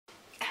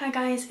Hello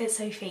guys, it's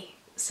Sophie.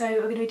 So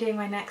we're going to be doing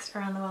my next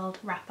around the world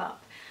wrap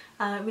up.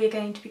 We are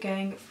going to be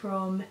going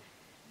from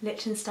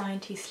Liechtenstein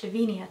to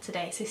Slovenia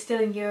today, so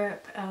still in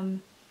Europe. A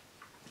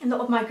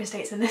lot of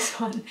microstates in this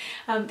one.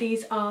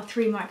 These are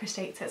 3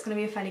 microstates, so it's going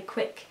to be a fairly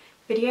quick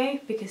video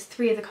because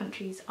 3 of the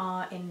countries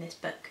are in this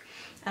book.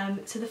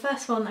 So the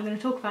first one I'm going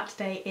to talk about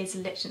today is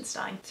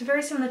Liechtenstein. So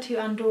very similar to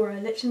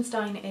Andorra,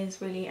 Liechtenstein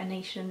is really a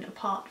nation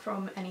apart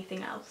from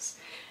anything else.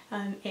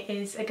 It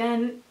is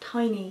again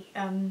tiny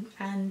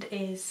and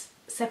is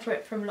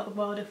separate from a lot of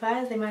world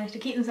affairs. They managed to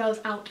keep themselves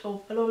out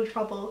of a lot of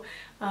trouble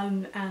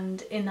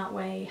and in that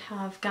way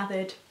have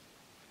gathered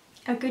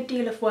a good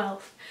deal of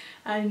wealth.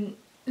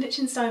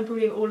 Liechtenstein,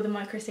 probably of all of the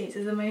microstates,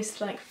 is the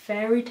most like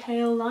fairy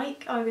tale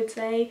like, I would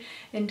say,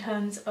 in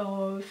terms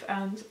of,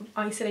 sort of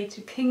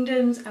isolated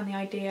kingdoms and the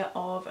idea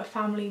of a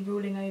family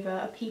ruling over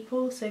a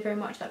people, so very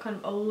much that kind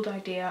of old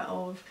idea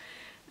of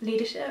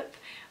leadership.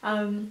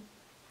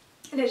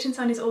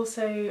 Liechtenstein is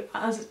also,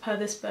 as per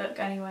this book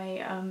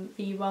anyway,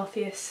 the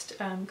wealthiest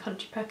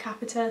country per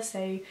capita,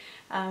 so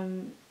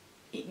I'm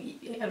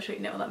sure you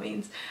know what that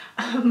means.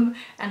 And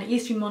it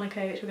used to be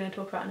Monaco, which we're going to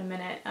talk about in a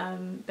minute,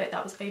 but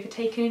that was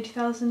overtaken in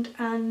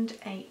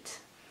 2008.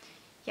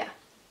 Yeah.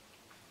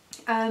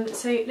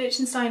 So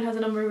Liechtenstein has a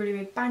number of really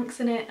big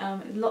banks in it,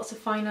 lots of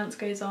finance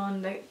goes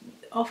on.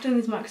 Often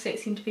these microstates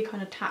seem to be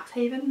kind of tax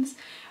havens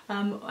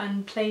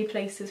and play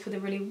places for the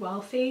really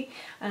wealthy.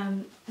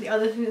 The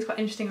other thing that's quite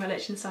interesting about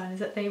Liechtenstein is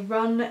that they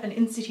run an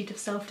institute of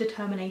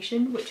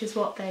self-determination, which is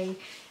what they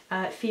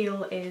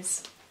feel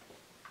is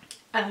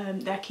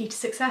their key to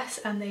success,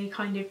 and they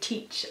kind of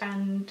teach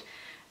and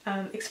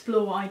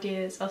explore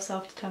ideas of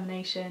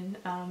self-determination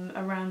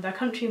around their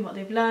country and what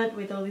they've learnt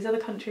with all these other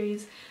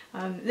countries.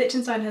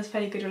 Liechtenstein has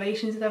fairly good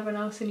relations with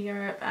everyone else in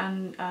Europe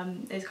and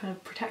is kind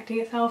of protecting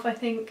itself, I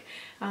think,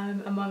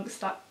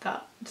 amongst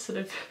that sort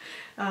of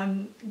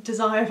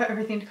desire for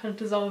everything to kind of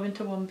dissolve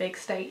into one big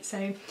state.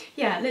 So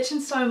yeah,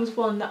 Liechtenstein was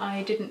one that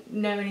I didn't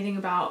know anything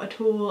about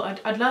at all.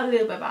 I'd learned a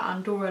little bit about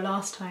Andorra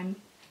last time,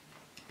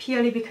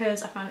 purely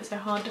because I found it so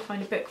hard to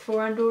find a book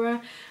for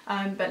Andorra,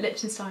 but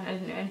Liechtenstein I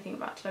didn't know anything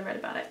about till I read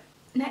about it.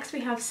 Next we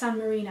have San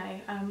Marino,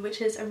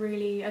 which is a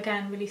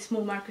really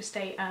small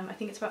microstate. I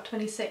think it's about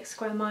 26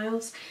 square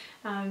miles,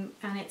 and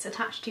it's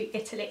attached to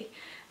Italy.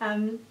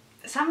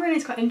 San Marino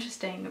is quite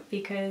interesting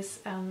because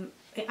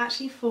it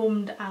actually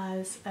formed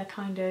as a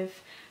kind of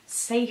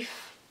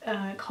safe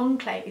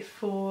conclave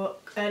for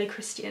early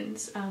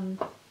Christians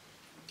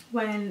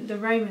when the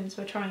Romans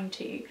were trying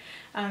to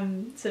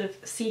sort of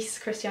cease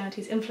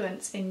Christianity's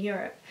influence in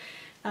Europe.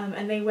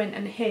 And they went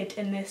and hid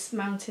in this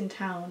mountain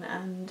town,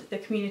 and the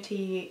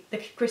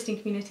Christian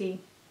community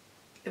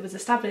that was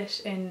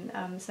established in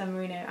San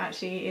Marino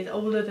actually is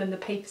older than the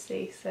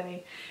papacy, so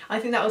I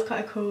think that was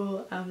quite a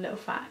cool little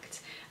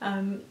fact.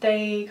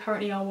 They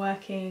currently are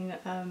working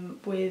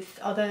with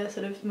other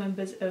sort of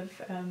members of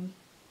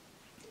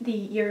the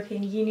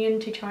European Union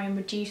to try and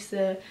reduce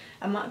the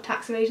amount of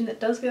tax evasion that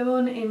does go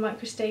on in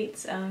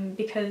microstates,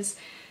 because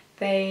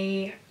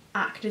they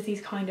act as these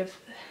kind of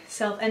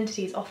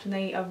self-entities. Often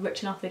they are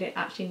rich enough they don't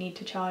actually need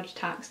to charge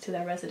tax to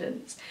their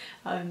residents.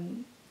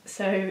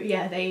 So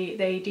yeah,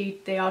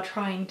 they are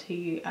trying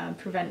to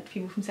prevent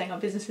people from setting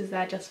up businesses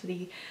there just for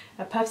the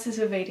purposes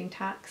of evading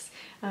tax.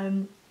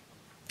 There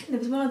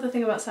was one other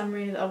thing about San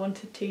Marino that I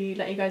wanted to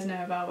let you guys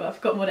know about, but I've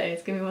forgotten what it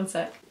is. Give me one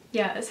sec.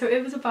 Yeah, so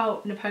it was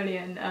about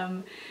Napoleon,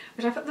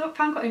 which I found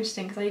quite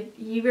interesting because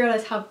you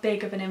realise how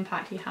big of an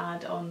impact he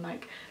had on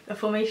like the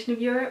formation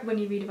of Europe when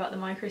you read about the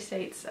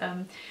microstates.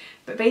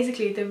 But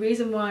basically the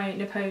reason why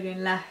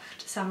Napoleon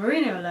left San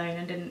Marino alone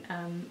and didn't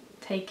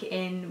take it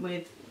in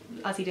with,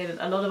 as he did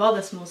a lot of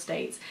other small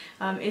states,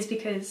 is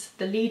because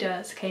the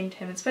leaders came to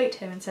him and spoke to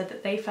him and said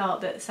that they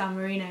felt that San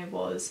Marino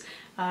was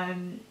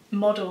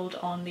modelled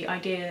on the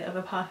idea of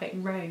a perfect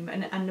Rome,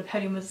 and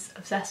Napoleon was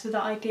obsessed with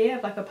that idea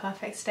of like a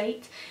perfect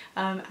state,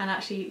 and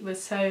actually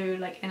was so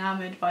like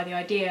enamoured by the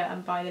idea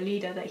and by the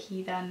leader that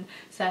he then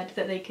said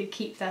that they could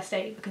keep their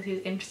state because he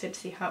was interested to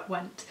see how it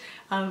went,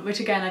 which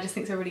again I just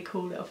think is a really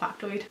cool little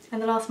factoid.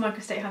 And the last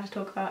microstate I have to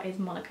talk about is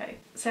Monaco.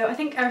 So I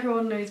think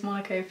everyone knows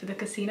Monaco for the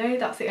casino.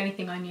 That's the only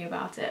thing I knew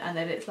about it, and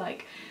that it's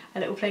like a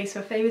little place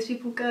where famous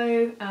people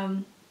go.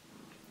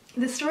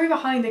 The story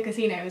behind the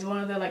casino is one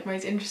of the like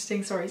most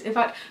interesting stories. In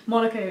fact,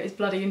 Monaco is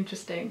bloody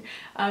interesting.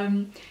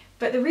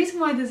 But the reason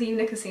why there's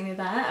even a casino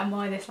there and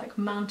why this like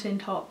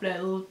mountaintop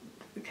little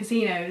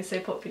casino is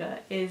so popular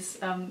is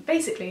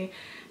basically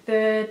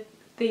I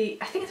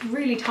think it's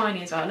really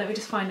tiny as well. Let me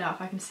just find out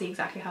if I can see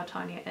exactly how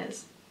tiny it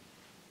is.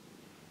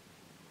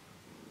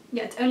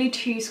 Yeah, it's only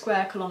 2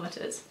 square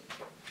kilometres.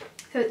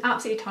 So it's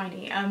absolutely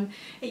tiny.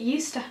 It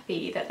used to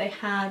be that they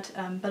had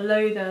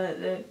below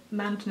the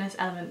mountainous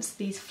elements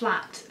these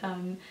flat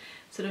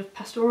sort of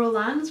pastoral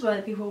lands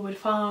where people would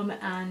farm,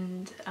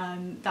 and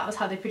that was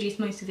how they produced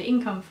most of the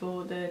income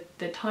for the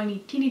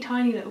teeny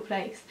tiny little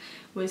place,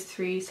 was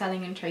through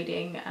selling and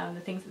trading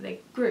the things that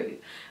they grew.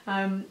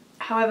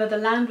 However, the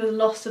land was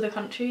lost to the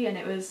country and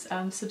it was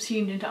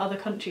subsumed into other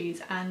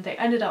countries, and they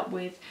ended up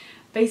with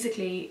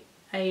basically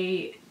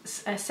a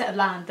a set of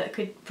land that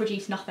could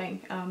produce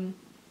nothing, and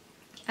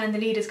the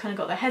leaders kind of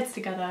got their heads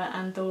together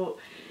and thought,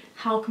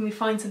 how can we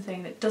find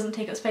something that doesn't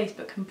take up space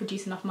but can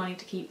produce enough money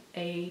to keep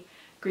a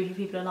group of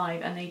people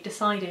alive? And they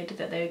decided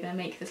that they were going to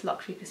make this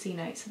luxury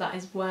casino, so that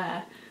is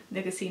where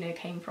the casino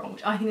came from,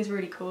 which I think is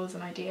really cool as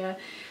an idea.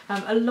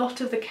 A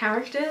lot of the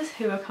characters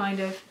who are kind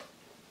of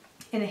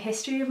in the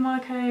history of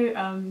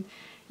Monaco,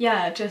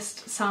 yeah,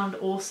 just sound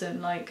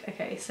awesome. Like,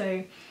 okay,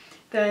 so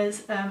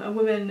there's a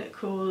woman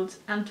called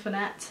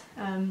Antoinette,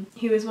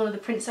 who was one of the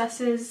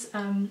princesses,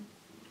 and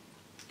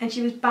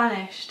she was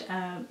banished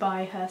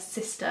by her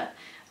sister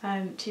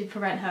to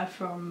prevent her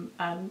from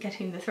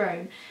getting the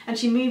throne. And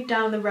she moved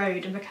down the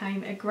road and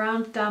became a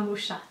grande dame au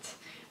chat,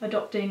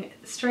 adopting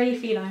stray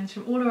felines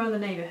from all around the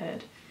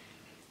neighbourhood.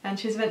 And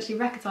she was eventually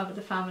reconciled with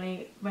the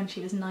family when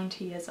she was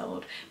 90 years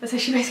old. But so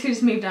she basically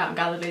just moved out and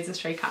gathered loads of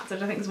stray cats,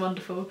 which I think is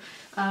wonderful.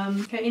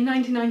 Okay, in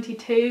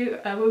 1992,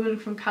 a woman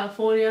from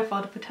California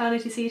filed a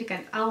paternity suit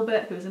against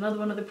Albert, who was another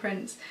one of the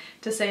prince,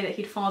 to say that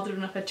he'd fathered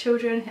enough of her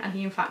children, and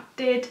he in fact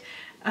did.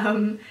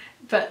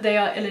 But they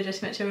are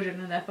illegitimate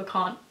children and therefore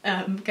can't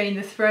gain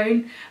the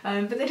throne.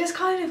 But they just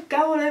kind of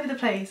go all over the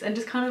place and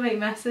just kind of make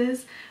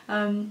messes.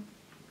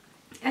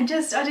 And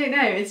just, I don't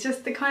know, it's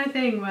just the kind of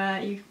thing where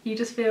you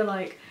just feel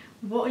like,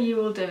 what are you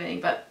all doing?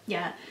 But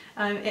yeah,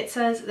 it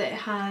says that it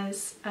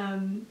has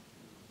the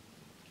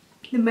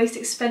most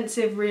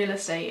expensive real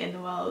estate in the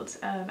world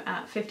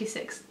at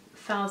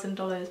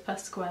 $56,000 per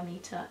square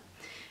metre.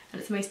 And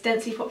it's the most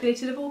densely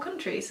populated of all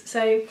countries.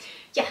 So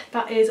yeah,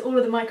 that is all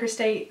of the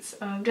microstates,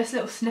 just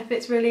little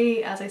snippets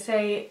really. As I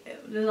say,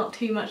 there's not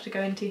too much to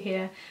go into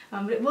here,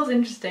 but it was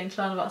interesting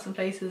to learn about some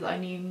places I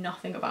knew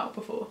nothing about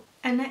before.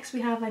 And next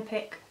we have my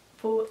pick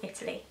for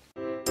Italy.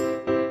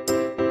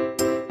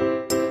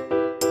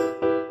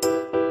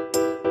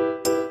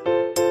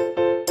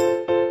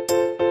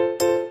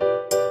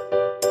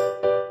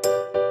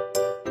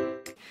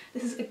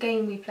 This is a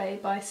game we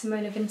played by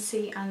Simona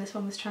Vinci, and this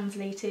one was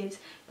translated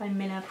by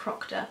Minna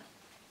Proctor.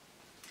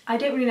 I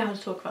don't really know how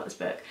to talk about this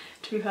book,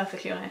 to be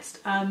perfectly honest.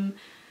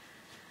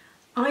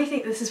 I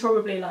think this is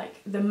probably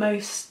like the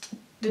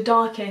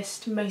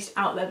darkest, most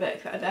out there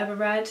book that I've ever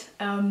read.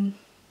 And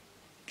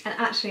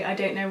actually I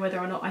don't know whether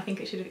or not I think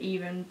it should have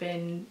even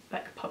been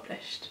like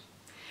published.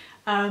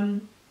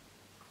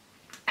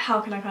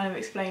 How can I kind of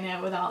explain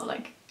it without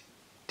like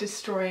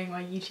destroying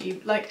my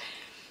YouTube? Like,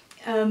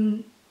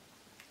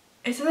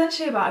 it's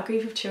essentially about a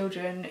group of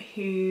children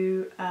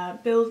who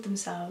build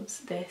themselves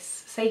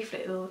this safe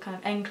little kind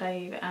of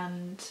enclave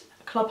and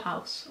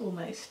clubhouse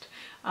almost,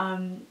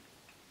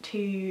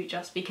 to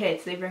just be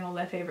kids. They bring all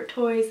their favourite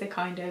toys, they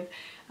kind of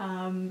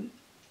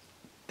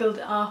build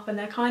it up, and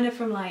they're kind of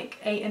from like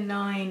 8 and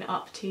 9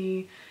 up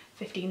to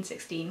 15,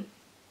 16.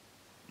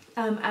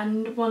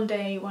 And one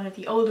day one of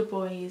the older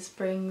boys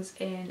brings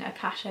in a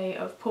cachet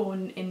of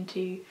porn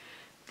into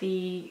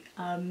the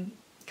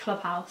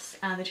clubhouse,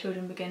 and the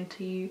children begin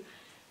to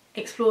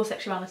explore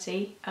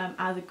sexuality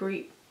as a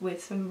group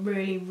with some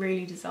really,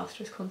 really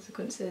disastrous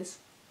consequences.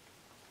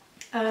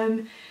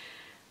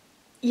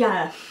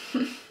 Yeah.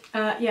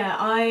 Yeah,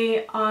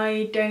 I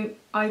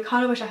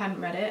kind of wish I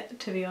hadn't read it,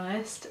 to be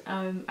honest.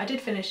 I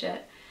did finish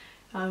it,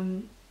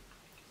 and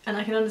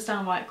I can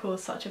understand why it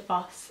caused such a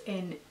fuss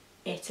in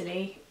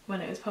Italy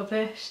when it was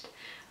published.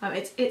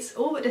 It's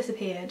all but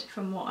disappeared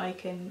from what I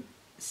can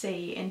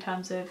see in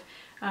terms of,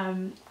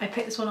 I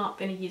picked this one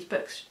up in a used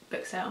book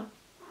sale,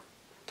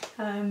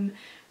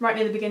 right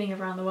near the beginning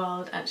of Around the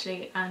World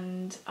actually,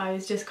 and I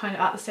was just kind of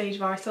at the stage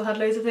where I still had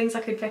loads of things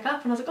I could pick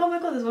up, and I was like, oh my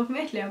god, there's one from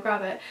Italy, I'll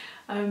grab it.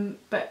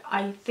 But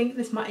I think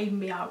this might even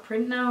be out of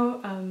print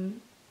now.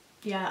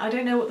 Yeah, I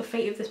don't know what the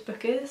fate of this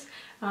book is.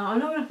 I'm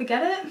not going to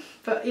forget it,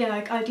 but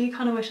yeah, I do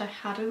kind of wish I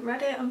hadn't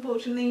read it,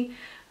 unfortunately.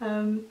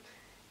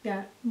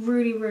 Yeah,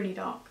 really, really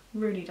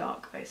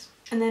dark place.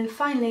 And then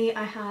finally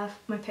I have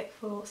my pick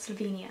for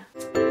Slovenia.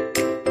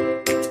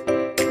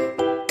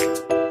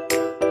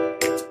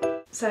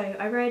 So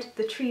I read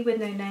The Tree with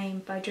No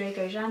Name by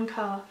Drago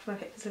Jancar for my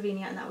pick for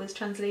Slovenia, and that was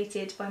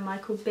translated by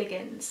Michael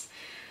Biggins.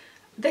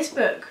 This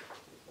book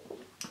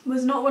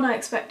was not what I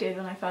expected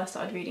when I first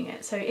started reading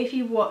it. So if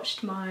you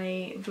watched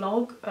my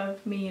vlog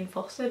of me and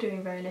Foster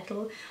doing very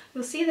little,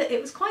 you'll see that it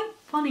was quite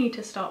funny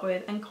to start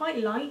with and quite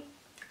light.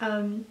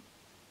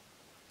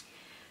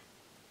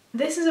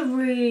 This is a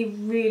really,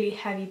 really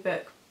heavy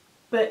book,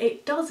 but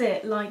it does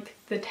it like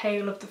the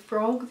tale of the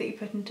frog that you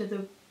put into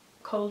the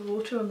cold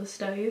water on the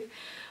stove.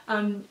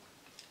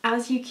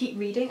 As you keep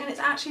reading, and it's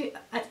actually,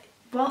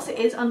 whilst it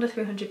is under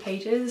 300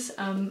 pages,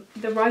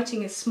 the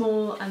writing is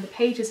small and the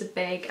pages are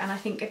big, and I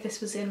think if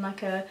this was in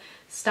like a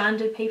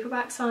standard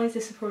paperback size,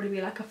 this would probably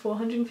be like a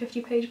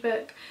 450 page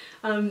book.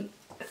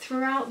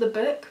 Throughout the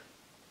book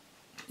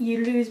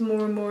you lose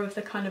more and more of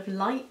the kind of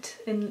light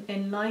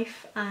in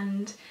life,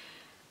 and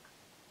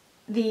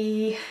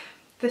the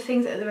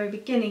things at the very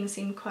beginning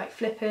seem quite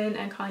flippant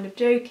and kind of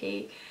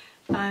jokey.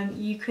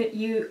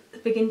 You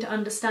begin to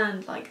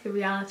understand like the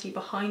reality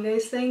behind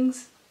those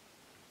things.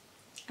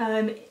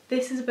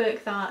 This is a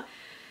book that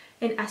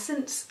in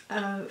essence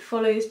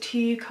follows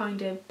two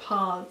kind of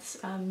paths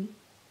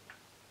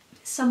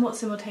somewhat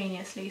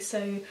simultaneously.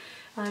 So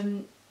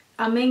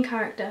our main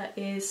character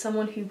is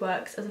someone who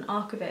works as an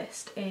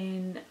archivist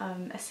in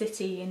a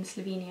city in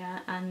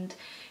Slovenia, and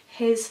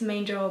his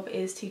main job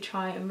is to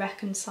try and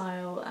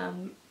reconcile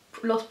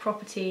lost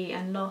property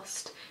and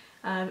lost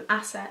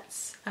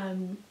assets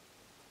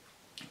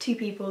to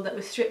people that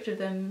were stripped of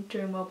them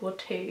during World War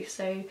II.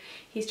 So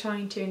he's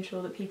trying to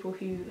ensure that people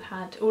who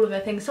had all of their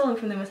things stolen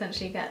from them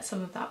essentially get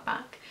some of that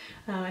back,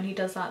 and he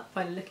does that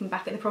by looking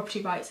back at the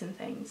property rights and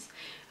things.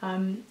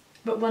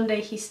 But one day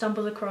he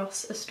stumbles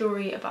across a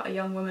story about a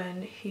young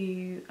woman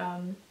who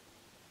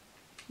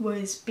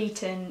was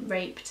beaten,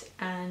 raped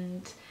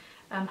and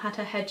had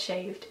her head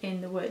shaved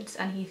in the woods,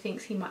 and he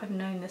thinks he might have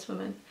known this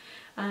woman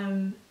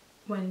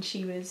when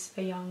she was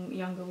a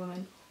younger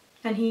woman.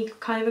 And he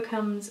kind of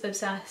becomes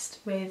obsessed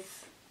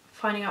with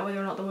finding out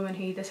whether or not the woman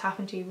who this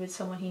happened to was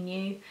someone he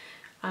knew,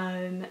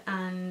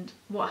 and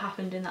what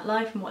happened in that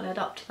life and what led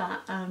up to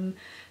that. And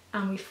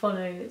we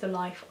follow the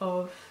life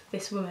of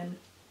this woman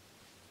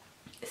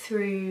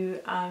through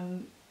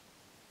kind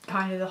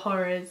of the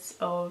horrors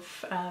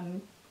of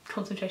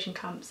concentration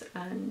camps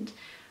and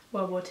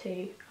World War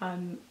II,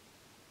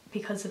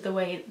 because of the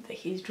way that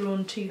he's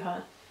drawn to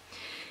her.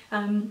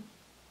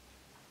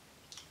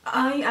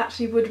 I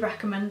actually would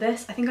recommend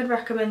this. I think I'd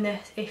recommend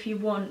this if you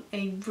want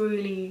a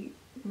really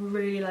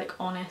like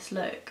honest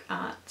look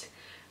at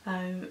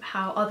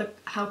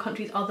how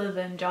countries other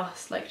than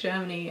just like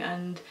Germany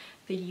and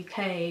the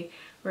UK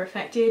were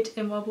affected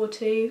in World War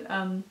II.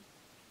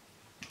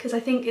 Because I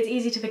think it's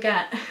easy to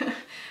forget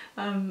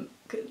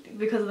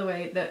because of the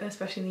way that,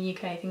 especially in the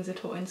UK, things are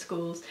taught in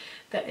schools,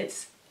 that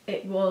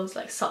it was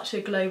like such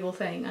a global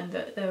thing, and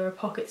that there were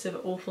pockets of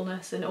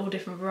awfulness and all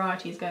different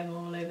varieties going on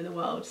all over the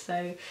world.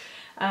 So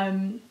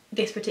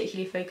this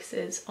particularly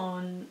focuses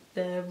on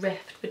the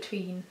rift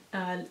between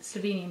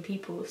Slovenian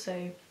people.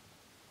 So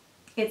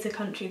it's a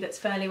country that's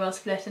fairly well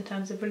split in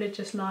terms of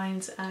religious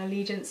lines and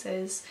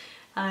allegiances,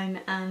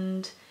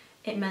 and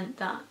it meant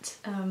that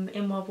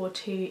in World War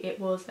II it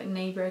was like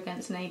neighbour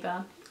against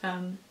neighbour,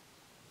 and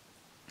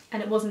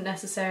it wasn't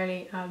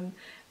necessarily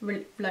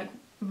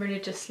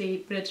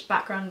religious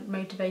background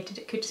motivated.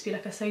 It could just be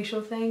like a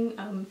social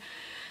thing.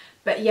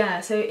 But yeah,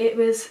 so it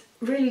was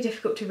really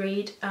difficult to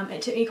read.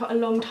 It took me quite a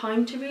long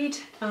time to read,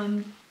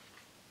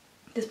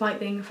 despite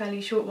being a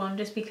fairly short one,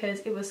 just because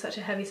it was such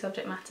a heavy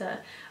subject matter.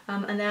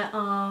 And there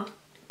are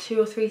 2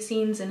 or 3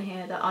 scenes in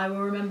here that I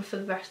will remember for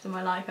the rest of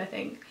my life, I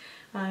think.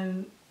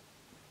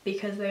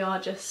 Because they are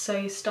just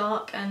so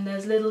stark, and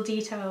there's little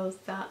details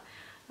that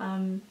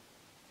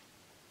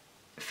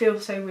feel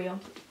so real.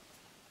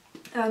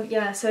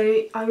 Yeah,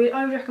 so I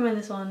would recommend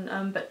this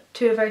one, but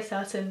to a very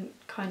certain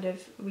kind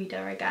of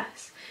reader, I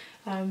guess.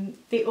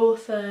 The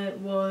author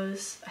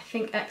was, I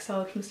think,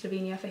 exiled from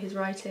Slovenia for his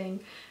writing,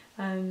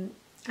 and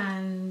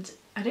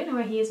I don't know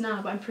where he is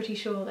now, but I'm pretty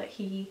sure that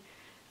he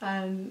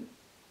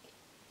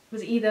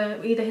was either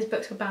his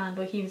books were banned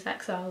or he was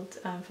exiled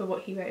for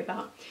what he wrote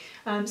about.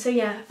 So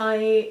yeah,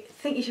 I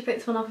think you should pick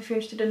this one up if you're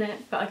interested in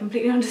it, but I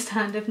completely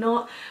understand if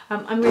not.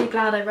 I'm really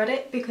glad I read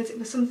it, because it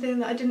was something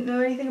that I didn't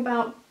know anything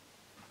about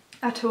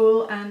at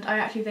all, and I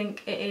actually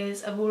think it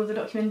is, of all of the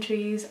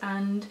documentaries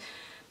and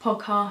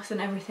podcasts and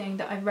everything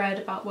that I've read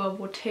about World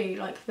War II,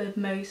 like the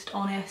most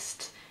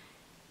honest,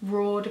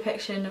 raw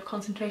depiction of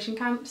concentration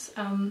camps,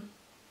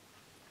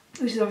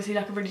 which is obviously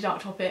like a really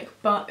dark topic,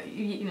 but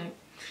you know,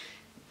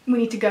 we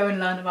need to go and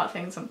learn about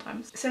things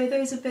sometimes. So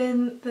those have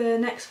been the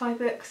next 5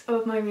 books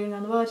of my Reading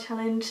Around the World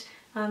challenge.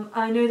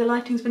 I know the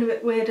lighting's been a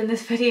bit weird in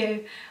this video.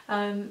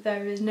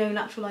 There is no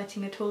natural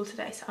lighting at all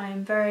today, so I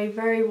am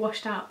very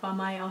washed out by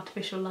my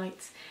artificial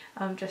lights.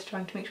 I'm just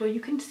trying to make sure you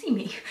can see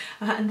me.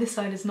 And this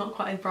side is not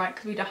quite as bright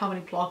because we don't have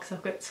any plug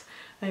sockets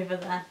over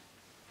there.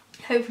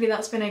 Hopefully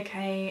that's been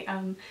okay.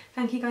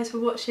 Thank you guys for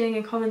watching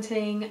and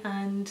commenting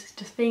and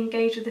just being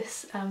engaged with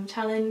this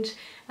challenge.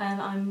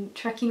 I'm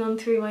trekking on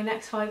through my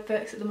next 5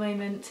 books at the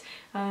moment.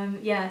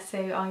 Yeah, so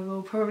I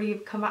will probably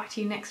come back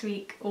to you next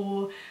week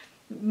or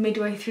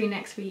midway through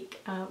next week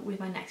with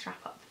my next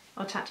wrap up.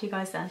 I'll chat to you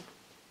guys then.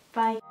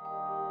 Bye!